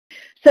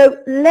So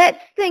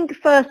let's think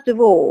first of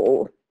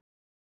all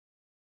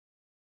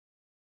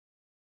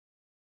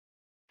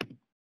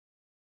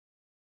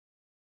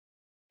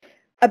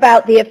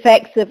about the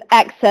effects of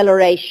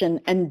acceleration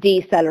and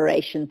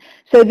deceleration.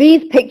 So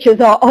these pictures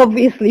are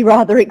obviously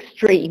rather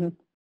extreme,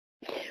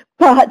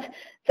 but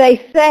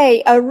they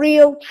say a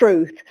real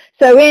truth.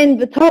 So in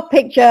the top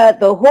picture,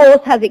 the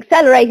horse has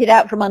accelerated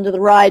out from under the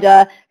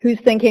rider, who's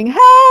thinking,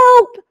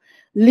 help,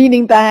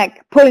 leaning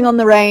back, pulling on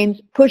the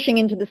reins, pushing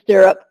into the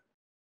stirrup,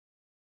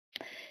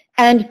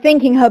 and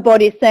thinking her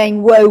body is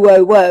saying, whoa,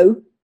 whoa,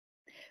 whoa.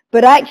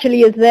 But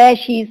actually, as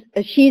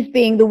she's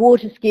being the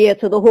water skier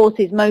to the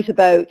horse's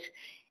motorboat,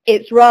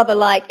 it's rather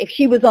like if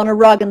she was on a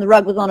rug and the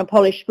rug was on a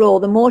polished floor,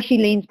 the more she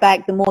leans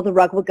back, the more the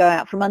rug will go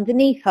out from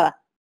underneath her.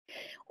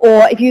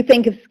 Or if you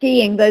think of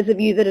skiing, those of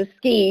you that have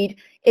skied,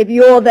 if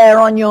you're there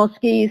on your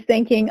skis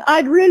thinking,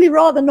 I'd really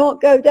rather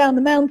not go down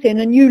the mountain,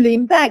 and you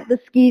lean back, the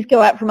skis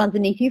go out from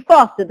underneath you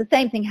faster. The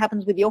same thing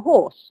happens with your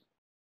horse.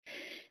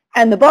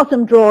 And the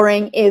bottom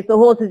drawing is the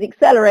horse has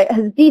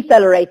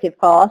decelerated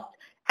fast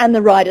and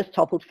the rider's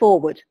toppled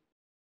forward.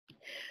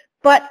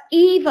 But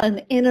even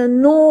in a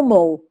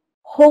normal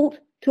halt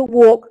to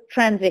walk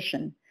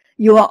transition,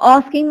 you are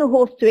asking the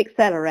horse to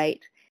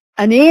accelerate.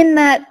 And in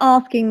that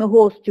asking the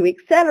horse to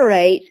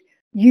accelerate,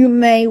 you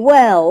may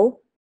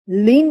well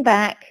lean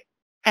back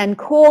and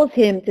cause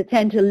him to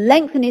tend to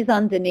lengthen his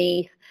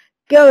underneath,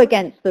 go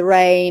against the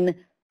rein,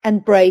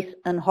 and brace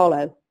and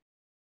hollow.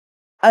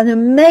 An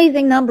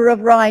amazing number of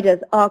riders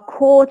are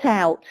caught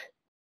out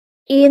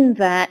in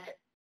that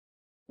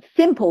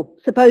simple,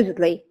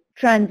 supposedly,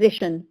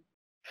 transition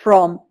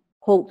from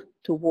halt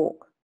to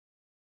walk.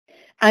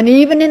 And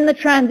even in the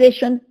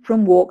transition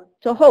from walk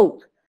to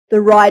halt,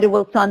 the rider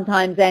will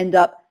sometimes end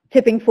up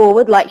tipping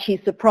forward like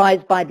she's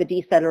surprised by the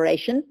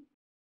deceleration,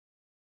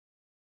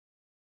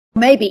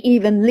 maybe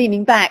even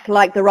leaning back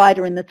like the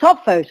rider in the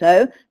top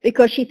photo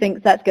because she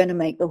thinks that's going to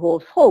make the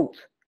horse halt.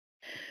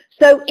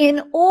 So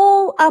in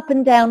all up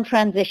and down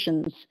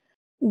transitions,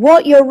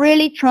 what you're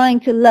really trying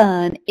to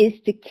learn is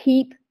to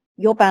keep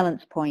your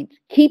balance point,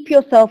 keep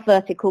yourself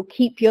vertical,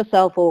 keep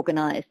yourself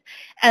organized.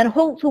 And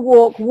halt to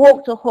walk,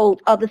 walk to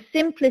halt are the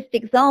simplest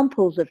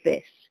examples of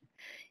this.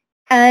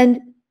 And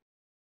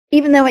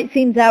even though it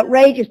seems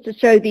outrageous to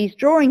show these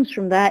drawings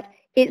from that,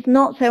 it's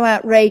not so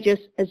outrageous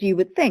as you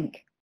would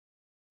think.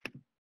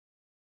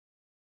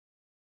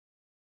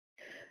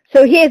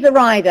 So here's a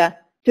rider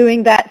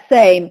doing that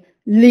same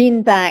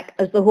lean back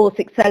as the horse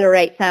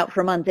accelerates out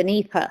from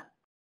underneath her.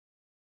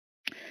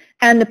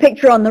 And the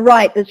picture on the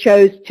right that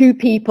shows two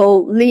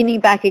people leaning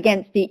back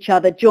against each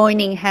other,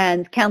 joining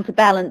hands,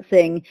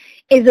 counterbalancing,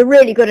 is a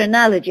really good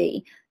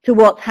analogy to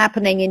what's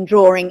happening in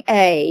drawing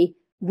A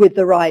with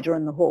the rider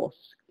and the horse.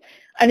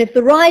 And if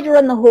the rider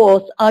and the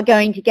horse are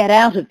going to get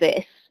out of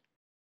this,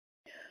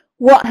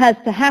 what has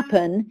to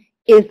happen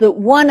is that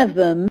one of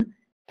them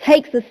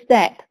takes a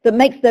step that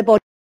makes their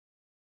body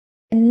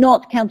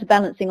not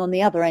counterbalancing on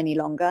the other any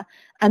longer,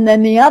 and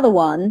then the other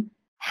one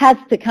has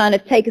to kind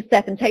of take a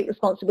step and take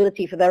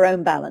responsibility for their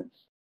own balance.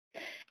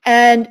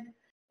 And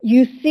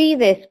you see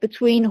this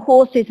between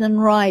horses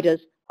and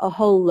riders a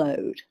whole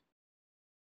load.